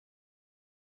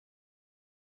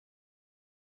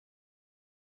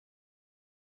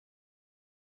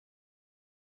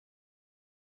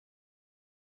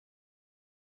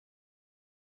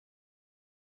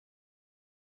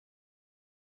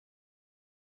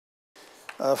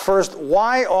First,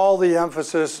 why all the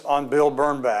emphasis on Bill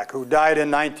Bernbach, who died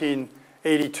in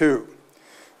 1982?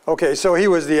 Okay, so he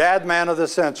was the ad man of the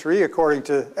century, according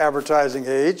to Advertising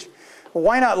Age. Well,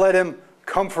 why not let him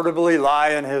comfortably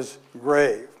lie in his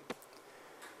grave?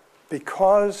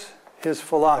 Because his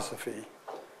philosophy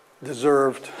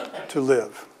deserved to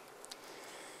live.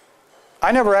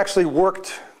 I never actually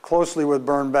worked closely with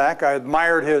Bernbach. I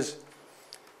admired his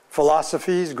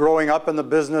philosophies. Growing up in the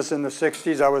business in the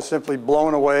 60s, I was simply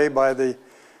blown away by the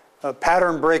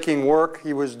pattern-breaking work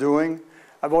he was doing.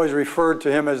 I've always referred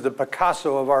to him as the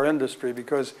Picasso of our industry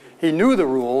because he knew the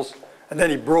rules and then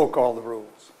he broke all the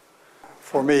rules.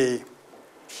 For me,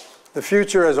 the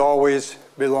future, as always,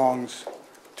 belongs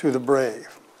to the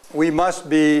brave. We must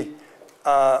be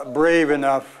brave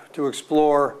enough to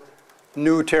explore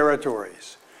new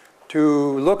territories,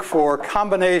 to look for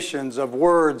combinations of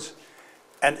words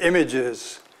and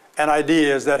images and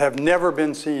ideas that have never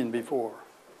been seen before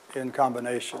in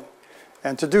combination.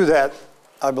 And to do that,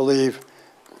 I believe,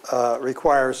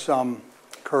 requires some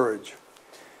courage.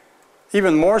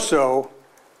 Even more so,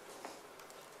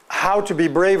 how to be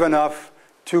brave enough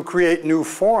to create new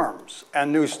forms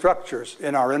and new structures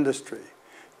in our industry,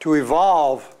 to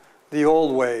evolve the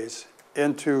old ways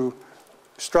into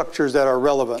structures that are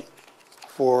relevant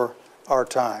for our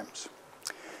times.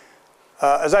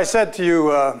 As I said to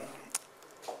you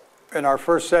in our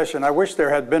first session, I wish there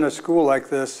had been a school like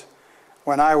this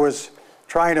when I was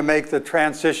trying to make the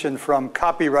transition from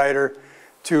copywriter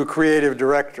to creative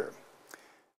director.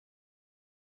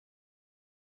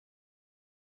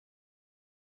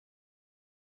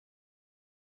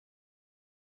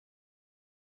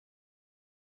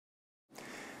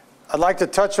 I'd like to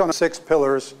touch on 6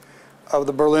 pillars of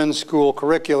the Berlin School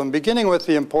curriculum, beginning with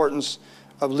the importance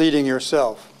of leading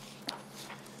yourself.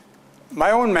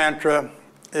 My own mantra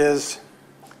is,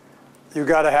 you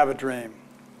got to have a dream.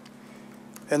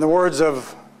 In the words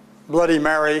of Bloody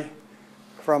Mary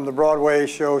from the Broadway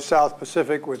show South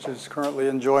Pacific, which is currently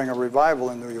enjoying a revival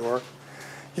in New York,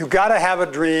 you got to have a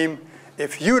dream.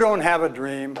 If you don't have a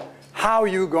dream, how are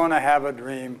you going to have a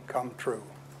dream come true?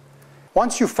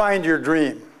 Once you find your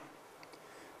dream,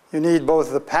 you need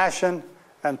both the passion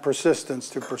and persistence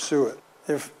to pursue it.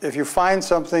 If you find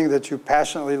something that you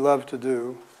passionately love to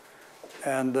do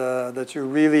and that you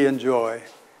really enjoy,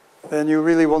 then you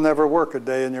really will never work a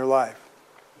day in your life.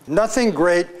 Nothing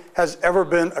great has ever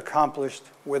been accomplished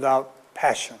without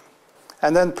passion.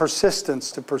 And then persistence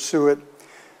to pursue it.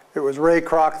 It was Ray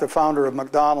Kroc, the founder of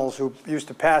McDonald's, who used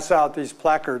to pass out these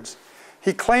placards.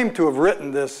 He claimed to have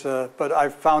written this, but I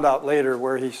found out later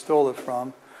where he stole it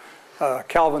from.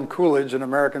 Calvin Coolidge, an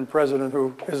American president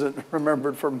who isn't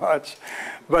remembered for much,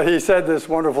 but he said this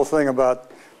wonderful thing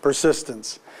about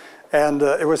persistence. And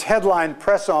it was headlined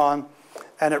 "Press On,"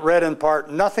 and it read in part,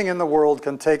 "Nothing in the world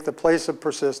can take the place of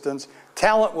persistence.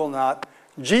 Talent will not,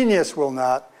 genius will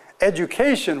not,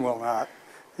 education will not."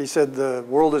 He said the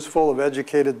world is full of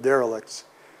educated derelicts.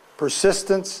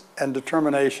 Persistence and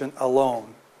determination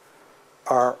alone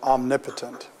are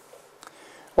omnipotent.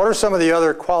 What are some of the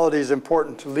other qualities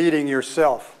important to leading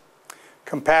yourself?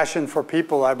 Compassion for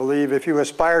people, I believe. If you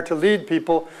aspire to lead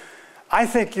people, I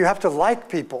think you have to like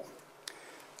people,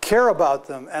 care about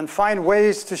them, and find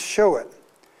ways to show it.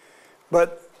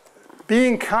 But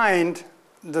being kind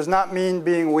does not mean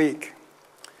being weak.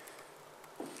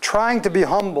 Trying to be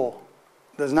humble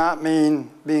does not mean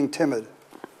being timid.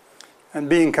 And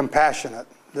being compassionate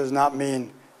does not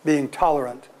mean being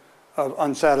tolerant of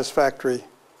unsatisfactory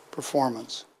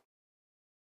performance.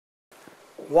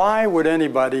 Why would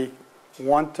anybody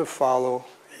want to follow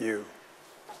you?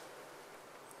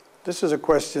 This is a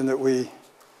question that we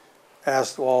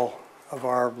asked all of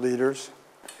our leaders.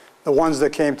 The ones that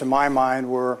came to my mind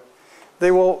were,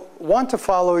 they will want to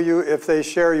follow you if they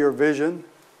share your vision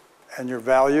and your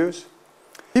values.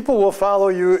 People will follow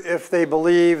you if they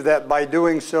believe that by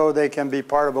doing so they can be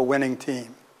part of a winning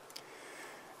team.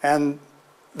 And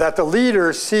that the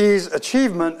leader sees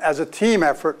achievement as a team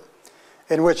effort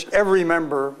in which every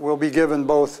member will be given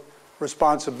both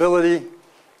responsibility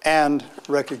and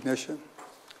recognition.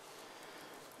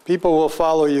 People will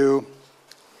follow you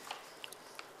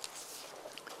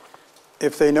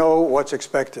if they know what's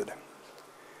expected.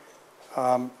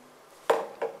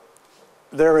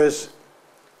 There is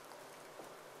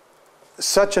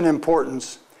such an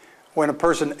importance when a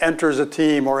person enters a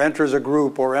team or enters a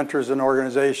group or enters an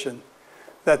organization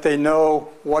that they know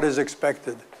what is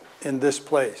expected in this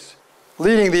place.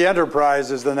 Leading the enterprise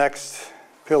is the next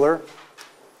pillar.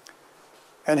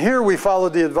 And here we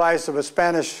followed the advice of a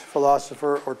Spanish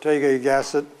philosopher, Ortega y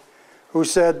Gasset, who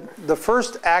said, the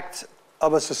first act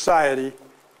of a society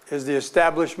is the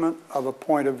establishment of a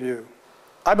point of view.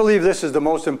 I believe this is the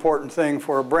most important thing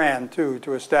for a brand, too,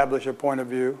 to establish a point of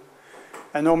view.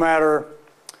 And no matter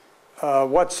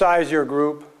what size your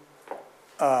group,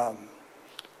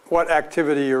 what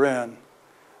activity you're in,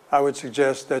 I would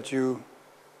suggest that you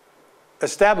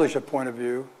establish a point of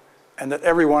view and that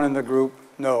everyone in the group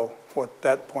know what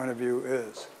that point of view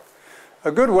is.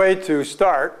 A good way to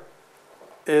start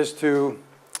is to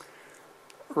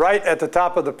write at the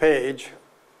top of the page,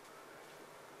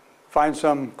 find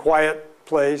some quiet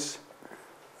place,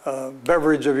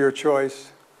 beverage of your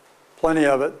choice, plenty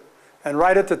of it, and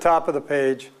write at the top of the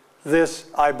page, "This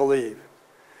I believe."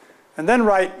 And then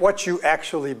write what you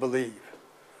actually believe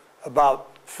about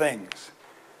things.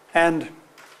 And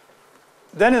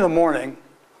then in the morning,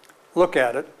 look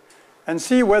at it and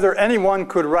see whether anyone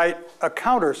could write a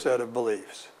counter set of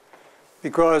beliefs.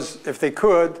 Because if they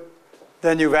could,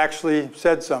 then you've actually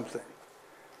said something.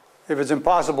 If it's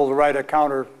impossible to write a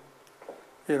counter,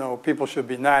 you know, people should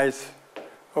be nice,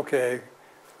 okay,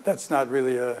 that's not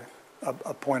really a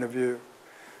point of view.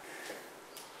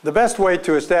 The best way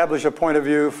to establish a point of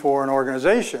view for an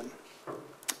organization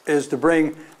is to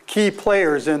bring key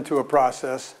players into a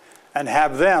process and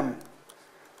have them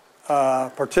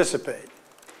participate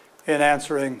in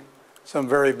answering some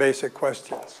very basic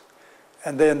questions.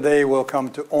 And then they will come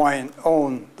to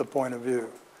own the point of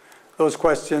view. Those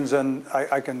questions, and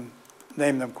I can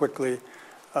name them quickly.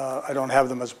 I don't have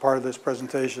them as part of this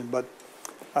presentation, but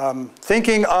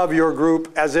thinking of your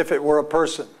group as if it were a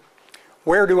person.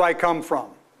 Where do I come from?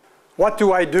 What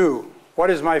do I do? What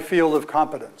is my field of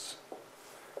competence?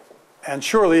 And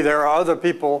surely there are other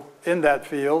people in that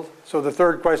field. So the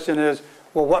third question is,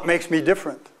 well, what makes me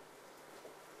different?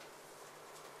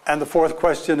 And the fourth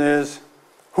question is,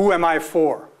 who am I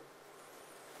for?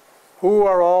 Who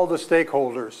are all the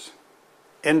stakeholders,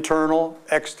 internal,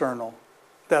 external,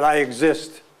 that I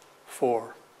exist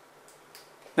for?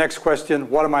 Next question,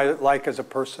 what am I like as a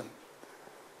person?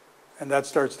 And that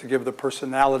starts to give the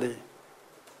personality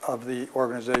of the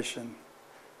organization.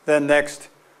 Then next,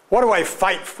 what do I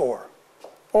fight for?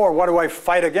 Or what do I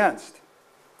fight against?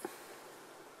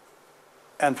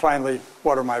 And finally,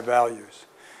 what are my values?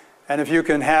 And if you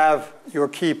can have your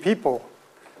key people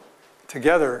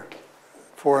together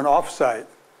for an offsite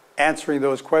answering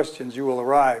those questions, you will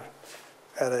arrive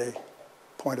at a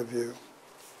point of view.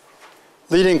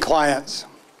 Leading clients.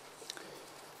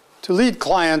 To lead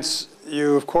clients,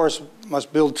 you, of course,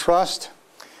 must build trust.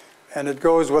 And it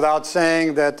goes without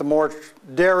saying that the more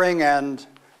daring and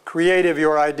creative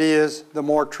your ideas, the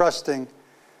more trusting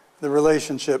the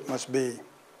relationship must be.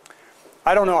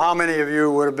 I don't know how many of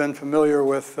you would have been familiar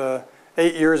with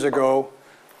 8 years ago,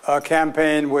 a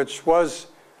campaign which was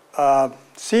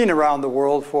seen around the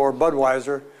world for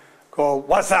Budweiser called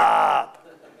 "What's Up?"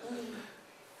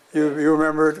 You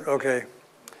remember it? Okay.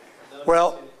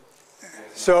 Well,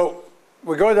 so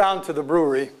we go down to the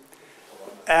brewery,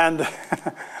 and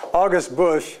August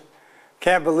Bush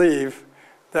can't believe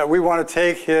that we want to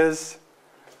take his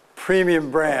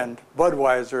premium brand,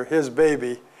 Budweiser, his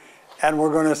baby, and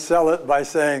we're going to sell it by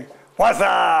saying, "What's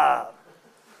up?"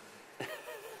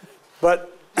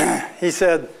 But he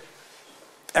said,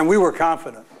 and we were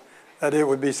confident that it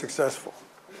would be successful.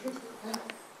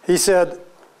 He said,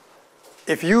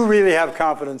 if you really have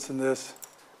confidence in this,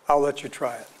 I'll let you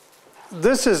try it.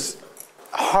 This is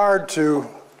hard to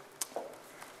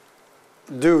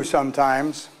do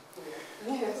sometimes,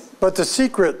 yes. But the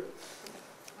secret,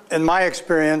 in my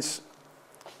experience,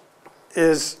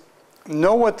 is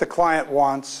know what the client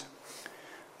wants,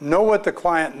 know what the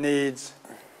client needs,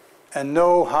 and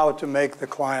know how to make the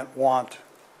client want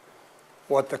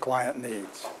what the client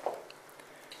needs.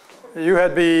 You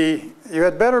had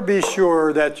better be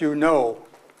sure that you know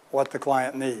what the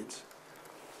client needs.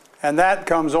 And that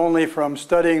comes only from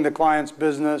studying the client's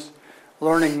business,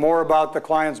 learning more about the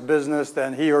client's business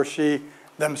than he or she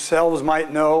themselves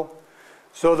might know,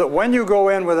 so that when you go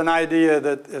in with an idea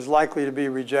that is likely to be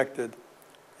rejected,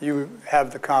 you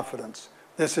have the confidence.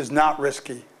 This is not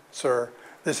risky, sir.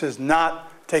 This is not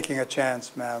taking a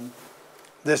chance, ma'am.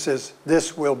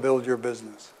 This will build your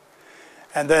business.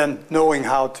 And then knowing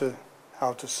how to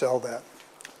sell that.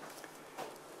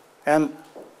 And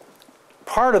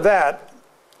part of that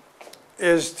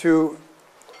is to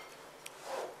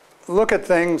look at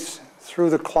things through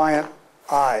the client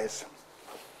eyes.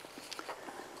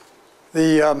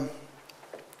 If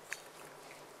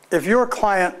your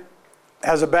client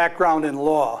has a background in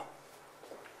law,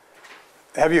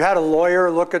 have you had a lawyer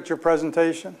look at your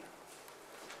presentation?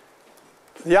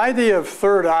 The idea of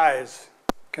third eyes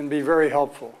can be very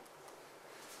helpful.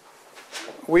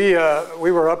 we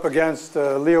were up against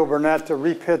Leo Burnett to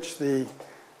repitch the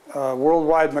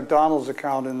worldwide McDonald's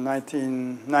account in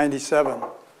 1997.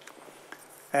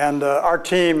 And our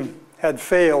team had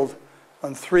failed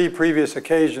on 3 previous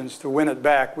occasions to win it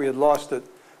back. We had lost it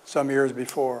some years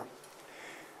before.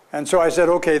 And so I said,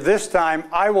 okay, this time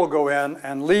I will go in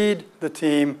and lead the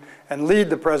team and lead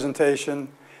the presentation,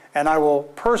 and I will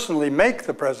personally make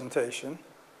the presentation.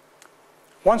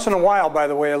 Once in a while, by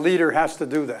the way, a leader has to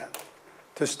do that,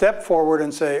 to step forward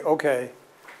and say, okay,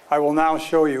 I will now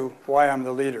show you why I'm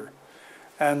the leader,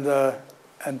 and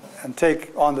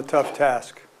take on the tough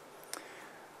task.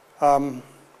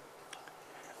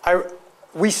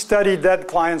 We studied that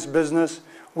client's business.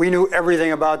 We knew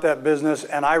everything about that business,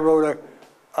 and I wrote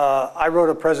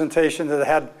a presentation that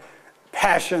had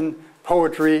passion,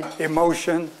 poetry,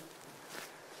 emotion.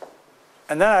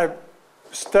 And then I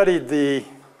studied the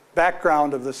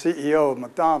background of the CEO of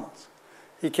McDonald's.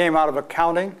 He came out of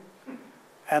accounting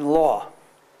and law.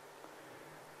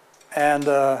 And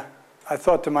I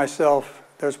thought to myself,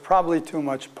 there's probably too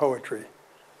much poetry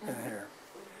in here.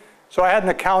 So I had an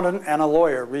accountant and a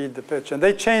lawyer read the pitch, and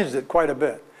they changed it quite a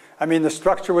bit. I mean, the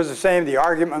structure was the same, the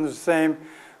argument was the same,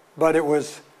 but it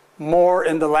was more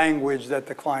in the language that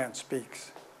the client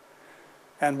speaks.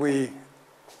 And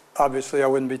obviously I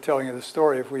wouldn't be telling you the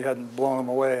story if we hadn't blown them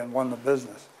away and won the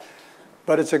business.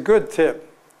 But it's a good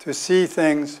tip to see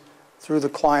things through the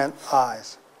client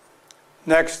eyes.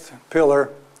 Next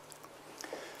pillar.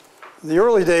 In the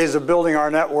early days of building our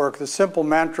network, the simple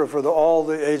mantra for all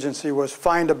the agency was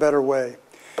find a better way.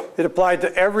 It applied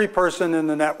to every person in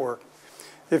the network.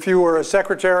 If you were a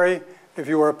secretary, if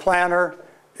you were a planner,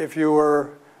 if you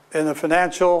were in the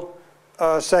financial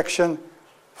section,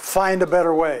 find a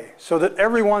better way, so that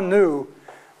everyone knew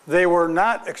they were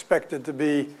not expected to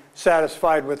be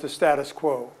satisfied with the status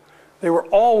quo. They were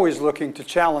always looking to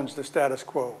challenge the status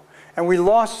quo. And we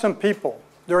lost some people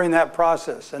during that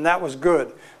process, and that was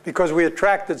good, because we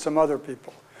attracted some other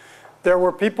people. There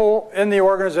were people in the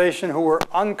organization who were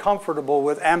uncomfortable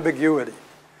with ambiguity,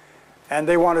 and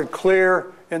they wanted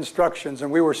clear instructions,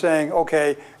 and we were saying,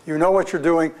 okay, you know what you're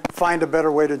doing, find a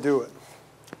better way to do it.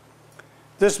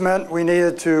 This meant we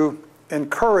needed to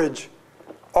encourage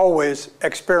always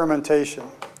experimentation.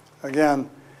 Again,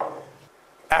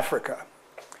 Africa.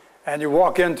 And you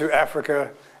walk into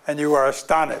Africa and you are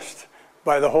astonished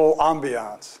by the whole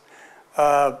ambiance.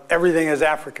 Everything is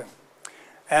African.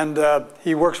 And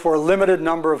he works for a limited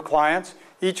number of clients.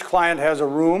 Each client has a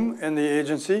room in the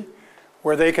agency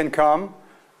where they can come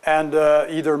and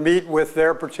either meet with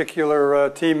their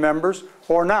particular team members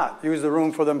or not, use the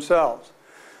room for themselves.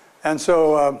 And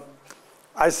so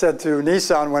I said to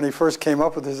Nissan when he first came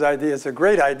up with this idea, it's a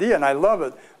great idea and I love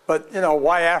it, but you know,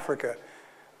 why Africa?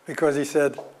 Because he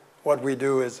said, what we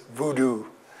do is voodoo.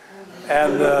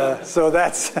 And so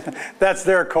that's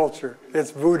their culture. It's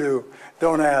voodoo.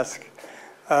 Don't ask.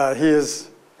 He is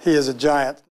a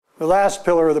giant. The last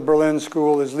pillar of the Berlin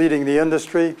School is leading the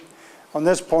industry. On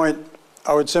this point,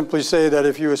 I would simply say that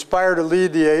if you aspire to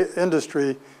lead the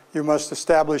industry, you must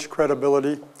establish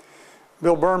credibility.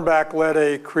 Bill Bernbach led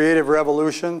a creative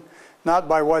revolution, not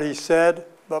by what he said,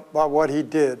 but by what he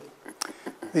did.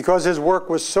 Because his work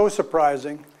was so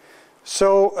surprising,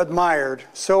 so admired,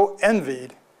 so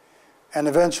envied, and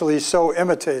eventually so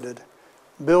imitated,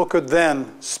 Bill could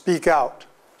then speak out,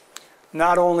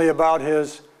 not only about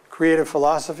his creative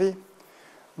philosophy,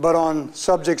 but on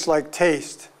subjects like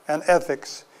taste and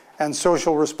ethics and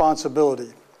social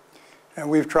responsibility. And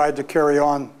we've tried to carry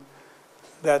on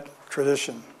that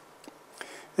tradition.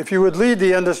 If you would lead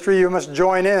the industry, you must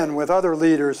join in with other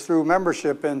leaders through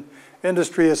membership in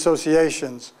industry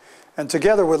associations. And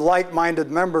together with like-minded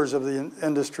members of the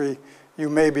industry, you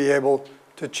may be able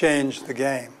to change the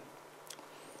game.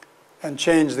 And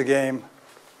change the game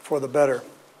for the better.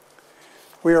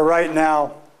 We are right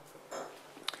now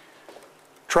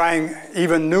trying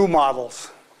even new models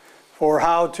for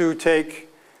how to take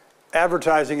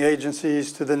advertising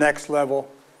agencies to the next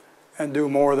level and do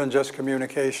more than just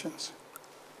communications.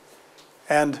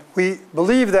 And we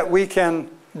believe that we can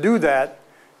do that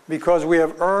because we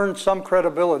have earned some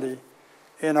credibility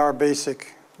in our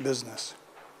basic business.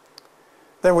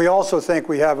 Then we also think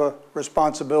we have a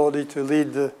responsibility to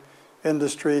lead the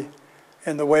industry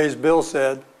in the ways Bill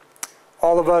said.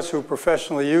 All of us who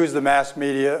professionally use the mass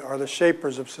media are the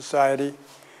shapers of society.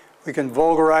 We can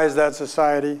vulgarize that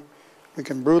society, we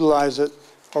can brutalize it,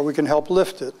 or we can help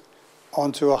lift it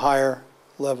onto a higher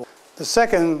level. The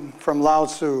second from Lao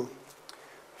Tzu,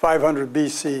 500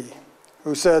 BC,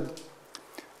 who said,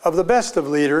 of the best of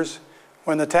leaders,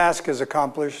 when the task is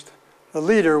accomplished, the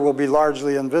leader will be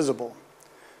largely invisible.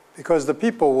 because the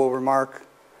people will remark,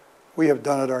 we have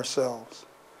done it ourselves.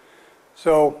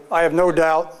 So I have no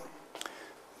doubt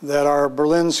that our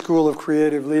Berlin School of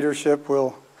Creative Leadership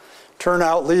will turn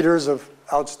out leaders of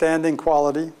outstanding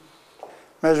quality,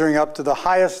 measuring up to the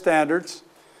highest standards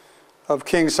of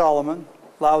King Solomon,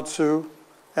 Lao Tzu,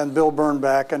 and Bill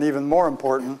Bernbach, and even more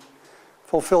important,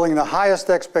 fulfilling the highest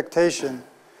expectation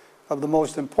of the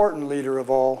most important leader of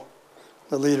all,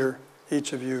 the leader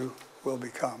each of you will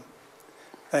become.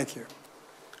 Thank you.